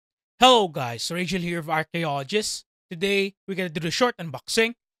Hello guys, Rachel here of Archaeologist. Today, we're gonna do the short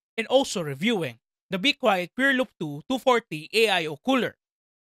unboxing and also reviewing the Be Quiet Pure Loop 2 240 AIO cooler.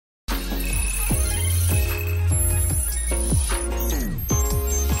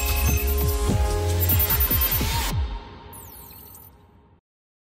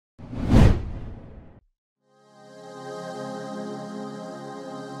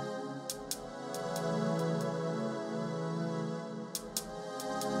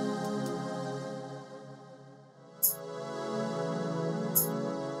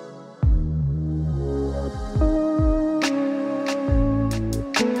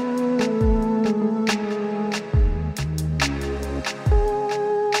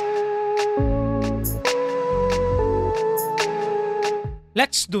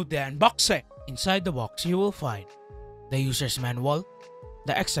 Let's do the unboxing. Inside the box, you will find the user's manual,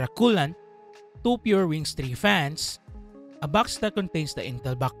 the extra coolant, 2 Pure Wings 3 fans, a box that contains the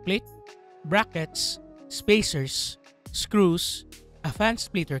Intel backplate, brackets, spacers, screws, a fan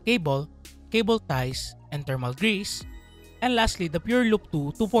splitter cable, cable ties, and thermal grease, and lastly the Pure Loop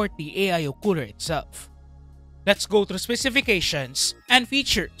 2 240 AIO cooler itself. Let's go through specifications and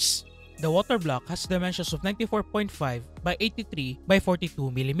features. The water block has dimensions of 94.5 by 83 by 42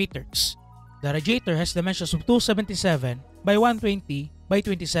 mm. The radiator has dimensions of 277 by 120 by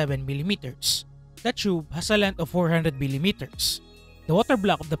 27 mm. The tube has a length of 400 mm. The water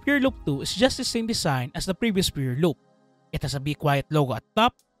block of the Pure Loop 2 is just the same design as the previous Pure Loop. It has a Be Quiet logo at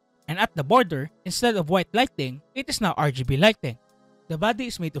top, and at the border, instead of white lighting, it is now RGB lighting. The body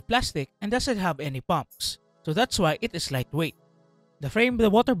is made of plastic and doesn't have any pumps, so that's why it is lightweight. The frame of the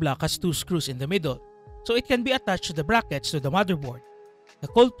water block has 2 screws in the middle, so it can be attached to the brackets to the motherboard. The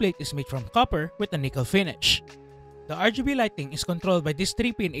cold plate is made from copper with a nickel finish. The RGB lighting is controlled by this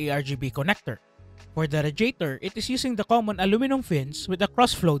 3-pin ARGB connector. For the radiator, it is using the common aluminum fins with a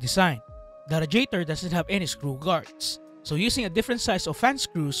cross-flow design. The radiator doesn't have any screw guards, so using a different size of fan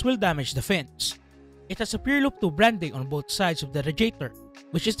screws will damage the fins. It has a Pure Loop 2 branding on both sides of the radiator,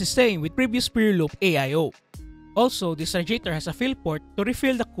 which is the same with previous Pure Loop AIO. Also, this radiator has a fill port to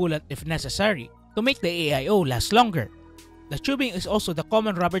refill the coolant if necessary, to make the AIO last longer. The tubing is also the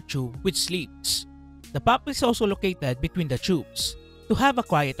common rubber tube with sleeves. The pump is also located between the tubes, to have a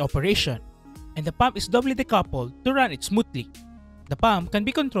quiet operation, and the pump is doubly decoupled to run it smoothly. The pump can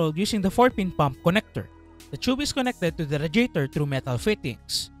be controlled using the 4-pin pump connector. The tube is connected to the radiator through metal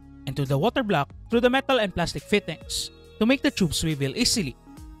fittings, and to the water block through the metal and plastic fittings, to make the tube swivel easily.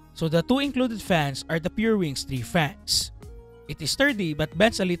 So the 2 included fans are the Pure Wings 3 fans. It is sturdy but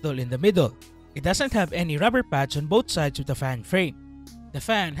bends a little in the middle. It doesn't have any rubber pads on both sides of the fan frame. The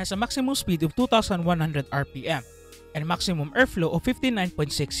fan has a maximum speed of 2100 RPM and maximum airflow of 59.6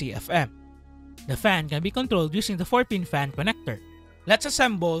 CFM. The fan can be controlled using the 4-pin fan connector. Let's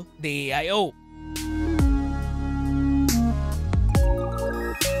assemble the AIO.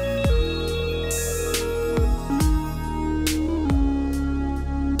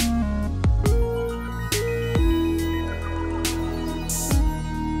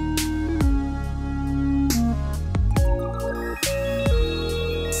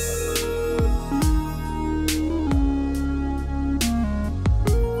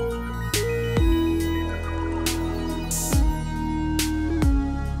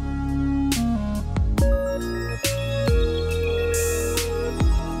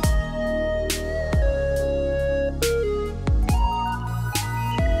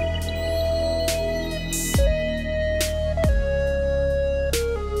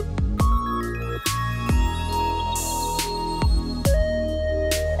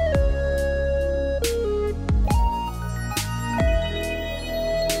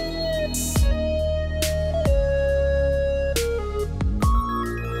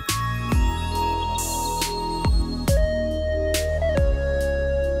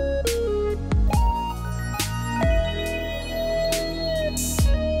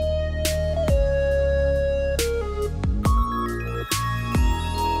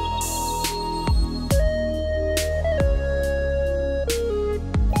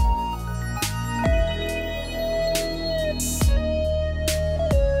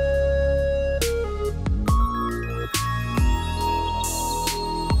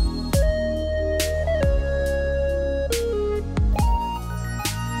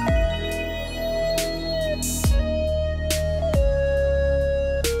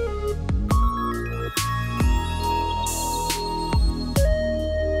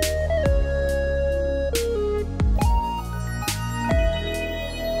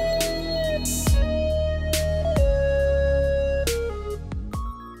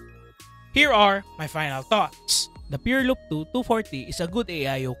 Here are my final thoughts. The Pure Loop 2 240 is a good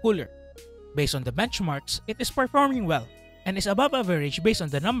AIO cooler. Based on the benchmarks, it is performing well and is above average based on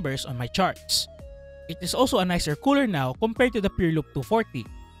the numbers on my charts. It is also a nicer cooler now compared to the Pure Loop 240,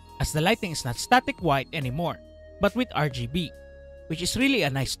 as the lighting is not static white anymore, but with RGB, which is really a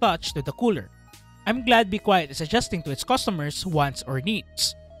nice touch to the cooler. I'm glad Be Quiet is adjusting to its customers' wants or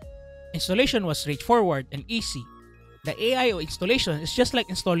needs. Installation was straightforward and easy. The AIO installation is just like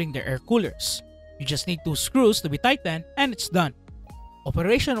installing the air coolers. You just need 2 screws to be tightened and it's done.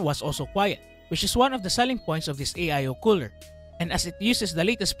 Operation was also quiet, which is one of the selling points of this AIO cooler. And as it uses the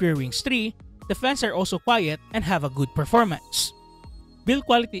latest PureWings 3, the fans are also quiet and have a good performance. Build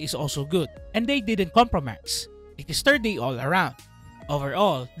quality is also good, and they didn't compromise. It is sturdy all around.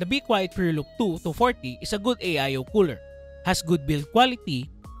 Overall, the Be Quiet Pure Loop 2 240 is a good AIO cooler, has good build quality,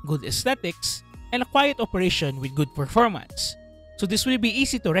 good aesthetics, and a quiet operation with good performance. So this will be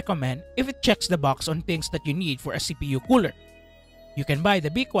easy to recommend if it checks the box on things that you need for a CPU cooler. You can buy the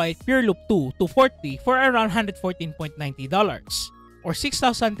Be Quiet Pure Loop 2 240 for around $114.90 or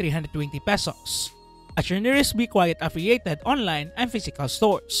 6,320 pesos at your nearest Be Quiet affiliated online and physical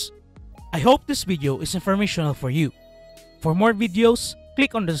stores. I hope this video is informational for you. For more videos,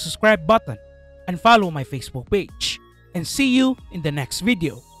 click on the subscribe button and follow my Facebook page. And see you in the next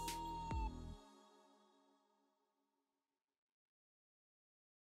video.